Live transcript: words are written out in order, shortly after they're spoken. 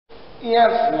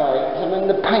Yes, mate. I'm in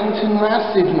the Paignton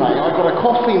Massive, mate. I got a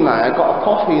coffee, mate. I got a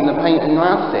coffee in the Paignton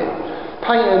Massive.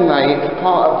 Paignton, mate, it's a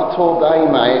part of the Torbay,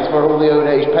 mate. It's where all the old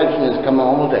age pensioners come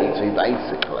on holiday to,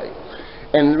 basically.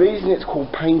 And the reason it's called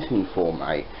Paignton for,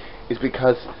 mate, is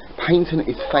because Paignton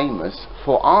is famous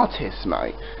for artists,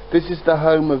 mate. This is the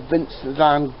home of Vincent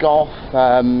Van Goth.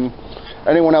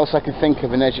 Anyone else I can think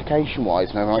of in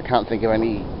education-wise, mate. I can't think of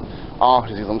any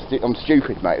artists. I'm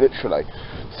stupid, mate, literally.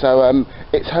 So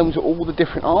it's home to all the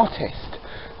different artists,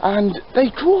 and they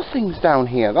draw things down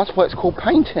here. That's why it's called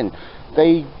Paignton.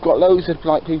 They got loads of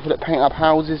like people that paint up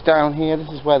houses down here. This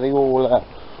is where they all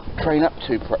train up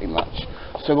to, pretty much.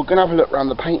 So we're gonna have a look around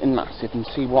the Paignton Massive and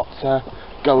see what's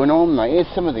going on, mate.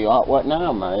 Here's some of the artwork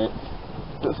now, mate.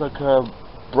 Looks like a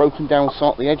broken down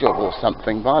sort the edge of or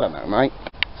something, but I don't know, mate.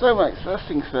 So, mate, first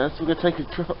things first, we're going to take a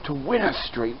trip up to Winner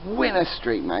Street. Winner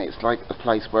Street, mate. It's like a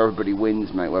place where everybody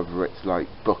wins, mate, whether it's like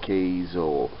bookies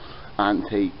or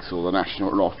antiques or the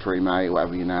National Lottery, mate,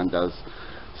 whatever your nan does.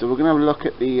 So we're going to have a look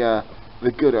at the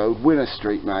good old Winner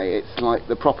Street, mate. It's like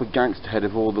the proper gangster head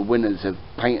of all the winners of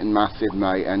Paignton Massive,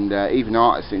 mate, and even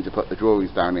artists seem to put the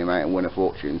drawings down here, mate, and win a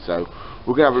fortune. So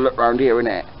we're going to have a look around here,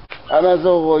 innit? And as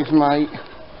always, mate,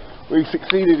 we've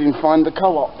succeeded in finding the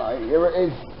co-op, mate. Here it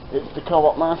is. It's the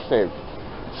Co-op Massive.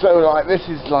 So like this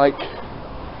is like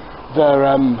their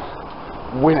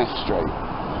Winner Street.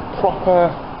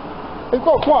 Proper. They've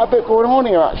got quite a bit going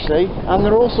on here actually, and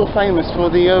they're also famous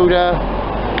for the old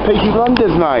Peaky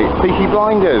Blinders, mate. Peaky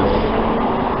Blinders.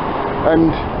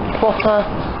 And proper.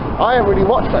 I haven't really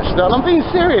watched much of that. I'm being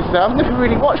serious though. I've never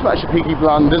really watched much of Peaky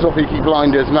Blinders or Peaky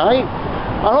Blinders, mate.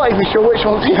 I'm not even sure which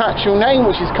one's the actual name,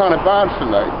 which is kind of bad for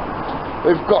me.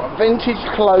 They've got vintage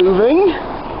clothing.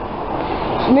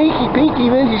 Sneaky peeky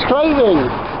vintage clothing.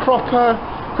 Proper.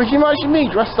 Could you imagine me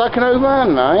dressed like an old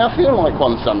man, mate? I feel like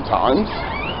one sometimes.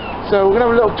 So we're going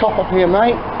to have a little top up here,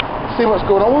 mate. See what's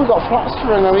going on. We've got flats to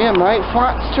rent over here, mate.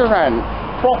 Flats to rent.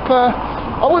 Proper.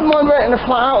 I wouldn't mind renting a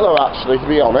flat out though, actually, to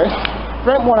be honest.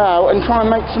 Rent one out and try and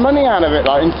make some money out of it,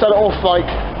 like, and sell it off like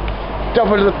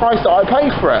double the price that I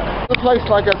pay for it. The place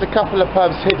like has a couple of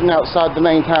pubs hidden outside the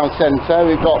main town centre.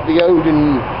 We've got the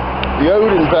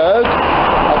Odenberg.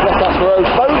 I guess that's where old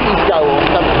fogies go or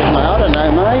something, mate. I don't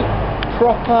know, mate.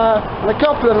 Proper. And a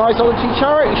couple of nice oddity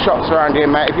charity shops around here,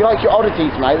 mate. If you like your oddities,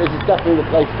 mate, this is definitely the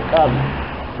place to come.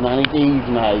 Manny D's,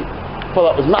 mate.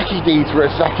 Thought that was Mackie D's for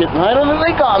a second, mate. I don't think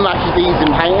they got a Mackie D's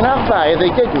in Paignton, have they? If they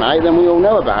did, mate, then we all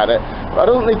know about it. But I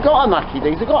don't think they've got a Mackie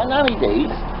D's. They've got a Nanny D's.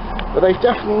 But they've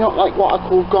definitely not like what I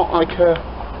call got like a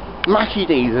Mackie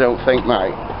D's, I don't think,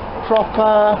 mate.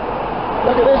 Proper.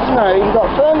 Look at this, mate. You've got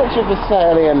furniture for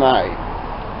sale here, mate.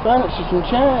 Furniture and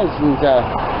chairs and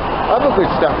other good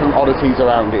stuff from oddities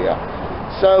around here.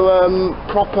 So,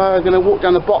 proper. Gonna walk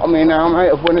down the bottom here now, mate,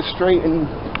 of Winner Street and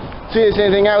see if there's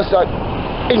anything else that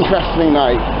interests me,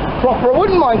 mate. Proper. I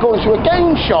wouldn't mind going to a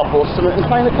game shop or something and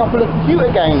playing a couple of computer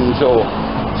games or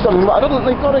something, but I don't think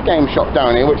they've got a game shop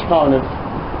down here, which kind of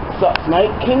sucks,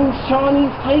 mate. King's Chinese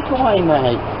Takeaway,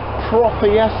 mate. Proper,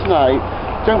 yes, mate.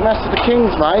 Don't mess with the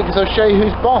Kings, mate, because I'll show you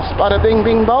who's boss. Bada bing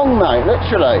bing bong, mate,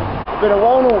 literally. Bit of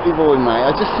one naughty boy, mate.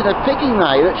 I just seen a piggy,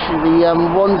 mate, literally. The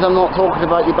ones I'm not talking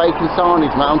about your bacon sarnies,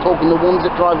 mate. I'm talking the ones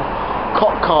that drive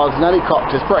cop cars and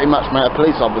helicopters, pretty much, mate. A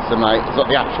police officer, mate. That's what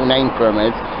the actual name for him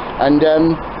is. And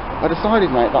I decided,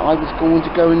 mate, that I was going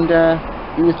to go and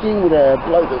he was dealing with a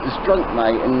bloke that was drunk,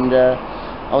 mate, and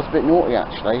I was a bit naughty,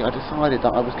 actually. I decided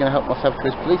that I was going to help myself to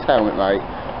his police helmet, mate.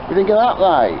 You think of that,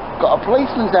 mate? Got a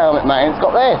policeman's helmet, mate, and it's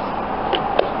got this.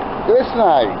 Look at this,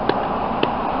 mate.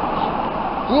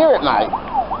 Do you hear it, mate?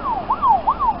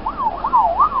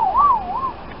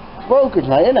 It's well good,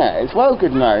 mate, isn't it? It's well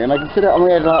good, mate, and I can sit it on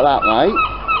my head like that, mate.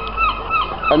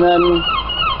 And then,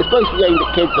 it's supposed to be aimed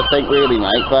at kids, I think, really,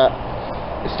 mate, but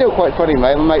it's still quite funny,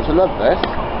 mate. My mates will love this.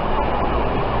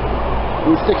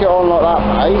 You stick it on like that,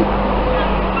 mate,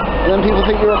 and then people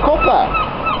think you're a copper.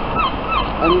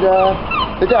 And,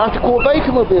 they don't have to call a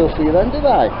Baconmobile for you then, do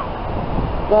they?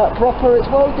 But proper, it's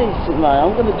well decent, mate.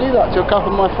 I'm going to do that to a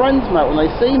couple of my friends, mate, when they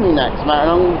see me next, mate.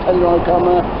 And I'm going to tell you like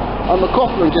I'm a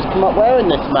copper and just come up wearing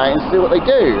this, mate, and see what they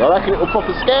do. I reckon it'll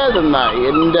proper scare them, mate.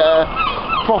 And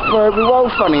proper, it'll be well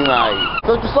funny, mate.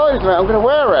 So I've decided, mate, I'm going to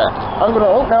wear it. I'm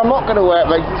not going to wear it,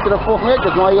 mate, because it's going to fall from me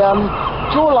because my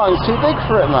jawline's too big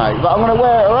for it, mate. But I'm going to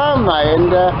wear it around, mate, and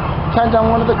turn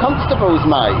down one of the constables,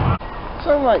 mate.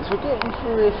 So, mates, we're getting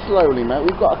through here slowly, mate.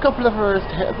 We've got a couple of areas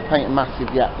to hit at the Paignton Massive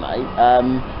yet, mate.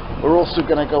 We're also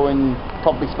going to go and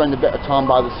probably spend a bit of time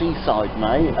by the seaside,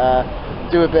 mate.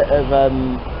 Do a bit of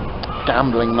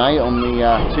gambling, mate, on the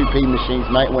 2p machines,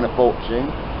 mate, win a fortune.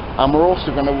 And we're also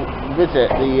going to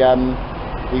visit the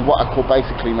what I call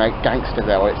basically, mate,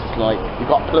 Gangsterville. It's just like,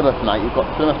 you've got Plymouth, mate, you've got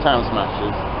Plymouth Town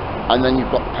Smashers, and then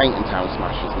you've got Paignton Town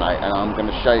Smashers, mate, and I'm going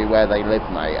to show you where they live,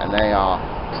 mate, and they are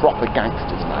proper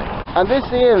gangsters, mate. And this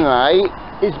here, mate,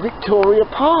 is Victoria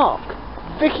Park.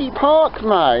 Vicky Park,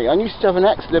 mate. I used to have an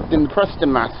ex lived in Paignton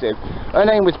Massive. Her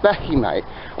name was Becky, mate,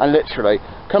 and literally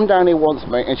come down here once,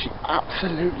 mate, and she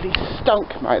absolutely stunk,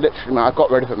 mate. Literally, mate, I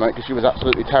got rid of it, mate, because she was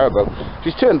absolutely terrible.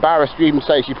 She's too embarrassed to even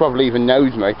say she probably even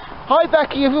knows me. Hi,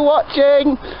 Becky, if you're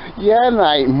watching. Yeah,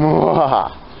 mate.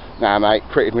 Nah, mate,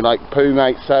 treated me like poo,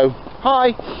 mate. So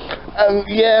hi.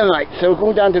 Yeah, mate. So we're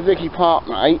going down to Vicky Park,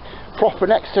 mate. Proper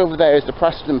next over there is the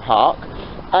Preston Park,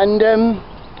 and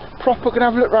proper gonna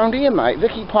have a look round here, mate.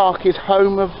 Vicky Park is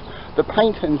home of the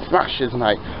Paignton Smashers,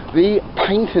 mate. The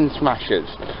Paignton Smashers,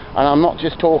 and I'm not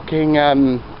just talking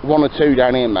one or two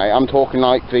down here, mate. I'm talking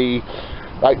like the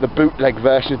bootleg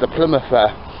version of the Plymouth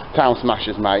Town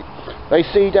Smashers, mate. They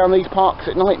see you down these parks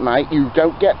at night, mate. You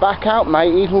don't get back out,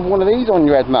 mate, even with one of these on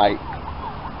your head, mate.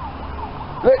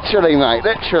 Literally, mate.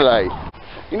 Literally.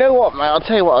 You know what, mate? I'll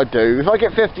tell you what I'll do. If I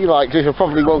get 50 likes, which I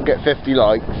probably won't get 50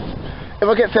 likes. If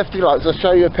I get 50 likes, I'll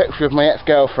show you a picture of my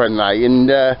ex-girlfriend, mate, and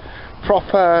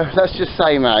proper, let's just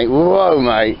say, mate, whoa,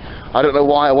 mate, I don't know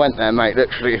why I went there, mate,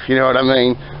 literally, if you know what I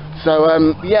mean. So,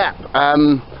 yeah,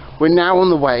 we're now on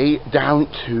the way down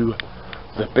to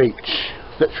the beach.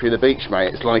 Literally the beach,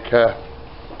 mate. It's like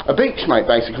a beach, mate,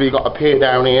 basically. You've got a pier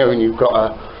down here, and you've got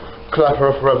a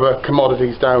plethora of other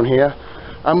commodities down here.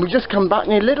 And we've just come back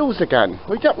near Lidl's again.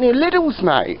 We're up near Lidl's,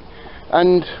 mate,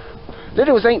 and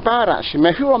Lidl's ain't bad, actually,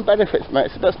 mate. If you're on benefits, mate,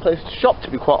 it's the best place to shop,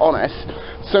 to be quite honest.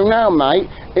 So now, mate,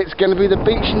 it's going to be the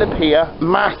beach and the pier,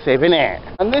 massive, innit?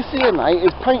 And this here, mate,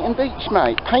 is Paignton Beach,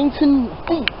 mate. Paignton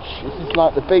Beach. This is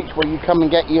like the beach where you come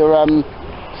and get your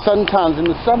suntans in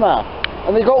the summer.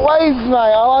 And they've got waves,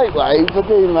 mate. I like waves, I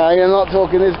do, mate. I'm not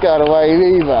talking this kind of wave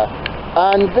either.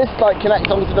 And this, like, connects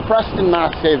onto the Paignton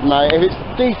Massive, mate. If it's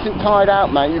decent tide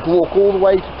out, mate, you can walk all the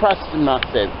way to Paignton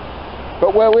Massive.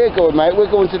 But where we're going, mate,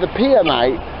 we're going to the pier,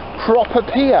 mate. Proper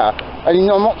pier. And you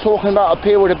know, I'm not talking about a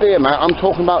pier with a beer, mate. I'm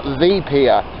talking about the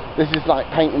pier. This is like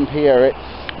Paignton Pier.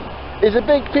 It's a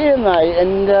big pier, mate,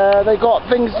 and they got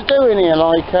things to do in here,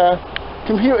 like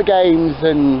computer games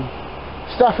and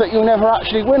stuff that you'll never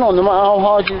actually win on, no matter how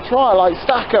hard you try, like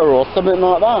Stacker or something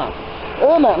like that.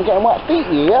 Oh, mate, I'm getting wet feet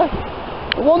here.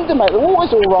 No wonder, mate, the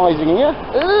water's all rising here.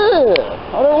 Ugh,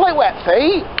 I don't like wet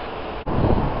feet.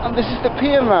 And this is the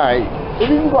pier, mate.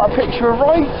 They've even got a picture of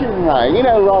writing, mate. You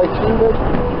know, writing with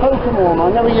Pokemon. I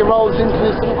know he rolls into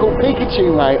something called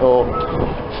Pikachu, mate, or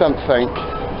something.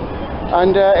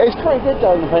 And it's pretty good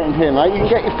down the Paignton Pier, mate. You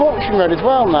can get your fortune read as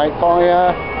well, mate, by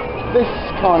this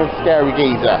kind of scary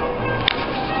geezer.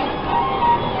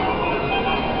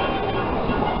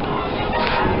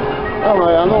 Oh,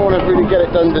 mate, I don't want to really get it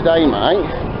done today, mate.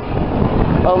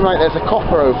 Oh, mate, there's a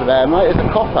copper over there, mate. There's a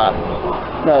copper.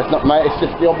 No, it's not, mate, it's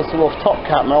just the officer of Top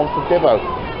Cat, my officer Dibbo.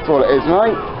 That's all it is,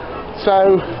 mate.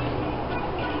 So,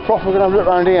 proper gonna have a look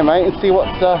around here, mate, and see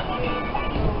what's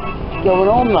going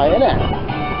on, mate, innit?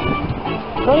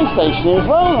 Train station here as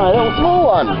well, mate, little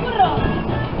small one.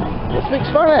 It speaks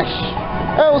Spanish.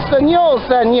 El señor,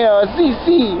 señor, sí,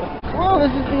 sí. Well,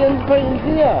 this is the end of Paignton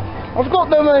here. I've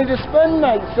got no money to spend,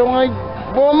 mate, so I'm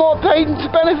not paid into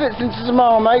benefits into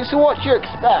tomorrow, mate, so what do you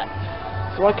expect?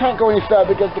 So I can't go any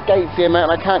further because the gate's here, mate,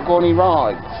 and I can't go any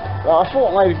rides. But I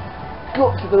thought I'd go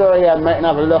up to the very end, mate, and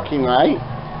have a looky, mate.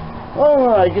 Oh,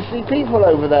 mate, you can see people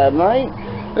over there, mate.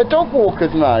 They're dog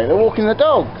walkers, mate. They're walking the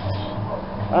dogs.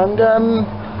 And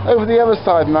over the other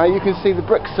side, mate, you can see the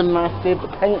Brixton Massive, the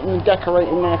Painting and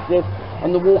Decorating Massive,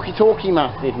 and the Walkie-Talkie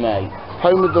Massive, mate.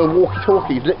 Home of the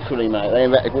walkie-talkies, literally, mate. They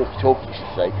invented walkie-talkies, you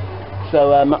see. So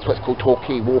that's what it's called,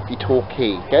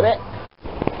 walkie-talkie. Get it?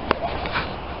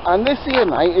 And this here,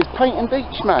 mate, is Paignton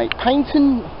Beach, mate.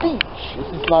 Paignton Beach. This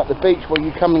is like the beach where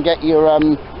you come and get your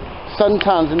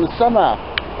suntans in the summer.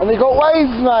 And they've got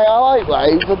waves, mate. I like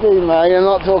waves, I do, mate. I'm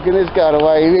not talking this kind of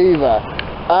wave either.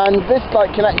 And this,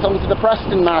 like, connects onto the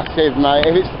Paignton Massive, mate.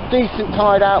 If it's decent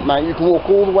tide out, mate, you can walk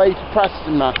all the way to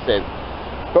Paignton Massive.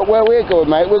 But where we're going,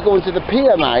 mate, we're going to the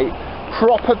pier, mate.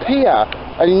 Proper pier.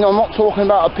 And you know, I'm not talking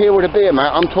about a pier with a beer, mate.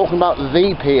 I'm talking about the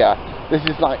pier. This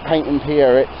is like Paignton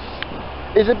Pier.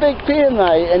 It's a big pier,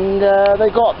 mate, and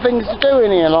they got things to do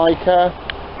in here, like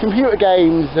computer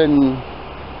games and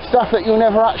stuff that you'll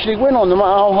never actually win on, no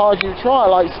matter how hard you try,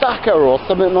 like Stacker or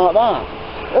something like that.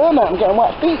 Oh, mate, I'm getting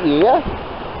wet feet here.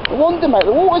 No wonder, mate,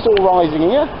 the water's all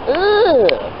rising here.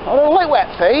 Ugh, I don't like wet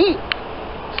feet.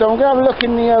 So I'm going to have a look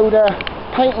in the old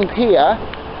Paignton Pier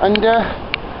and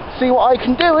see what I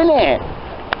can do, innit?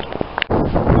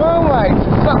 Well, mate,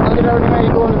 it's something I can only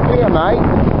make on the pier,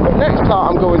 mate. But next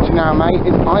part I'm going to now, mate,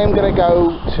 is I am going to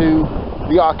go to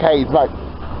the arcades, right,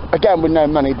 again with no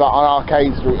money, but on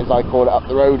arcade street as I call it, up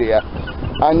the road here,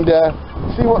 and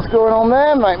see what's going on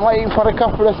there, mate. Might even find a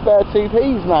couple of spare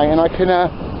 2p's, mate, and I can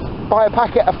buy a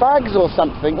packet of fags or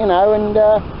something, you know, and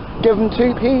give them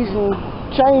 2p's and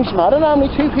change, mate. I don't know how many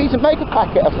 2p's would make a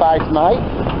packet of fags, mate.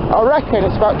 I reckon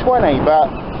it's about 20, but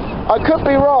I could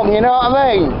be wrong, you know what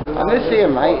I mean? And this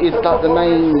here, mate, is like the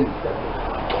main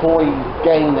toy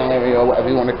game area, or whatever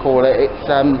you want to call it. It's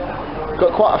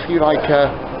got quite a few like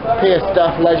pier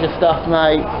stuff, leisure stuff,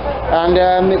 mate, and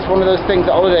it's one of those things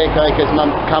that holiday makers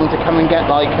come and get,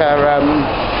 like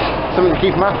something to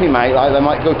keep them happy, mate. Like they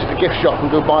might go to the gift shop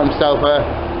and go buy themselves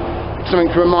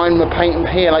something to remind them of Paignton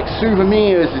Pier, like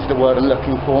souvenirs is the word I'm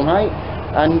looking for, mate.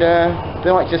 And they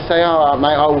might just say, oh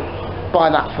mate, I'll buy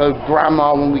that for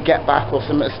grandma when we get back, or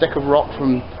something, a stick of rock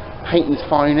from Paignton's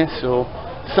finest, or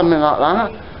something like that.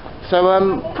 So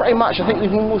pretty much I think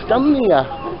we've almost done the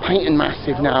Paignton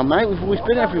Massive now, mate. We've always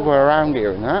been everywhere around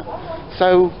here and that.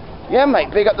 So yeah, mate,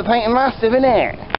 big up the Paignton Massive, innit?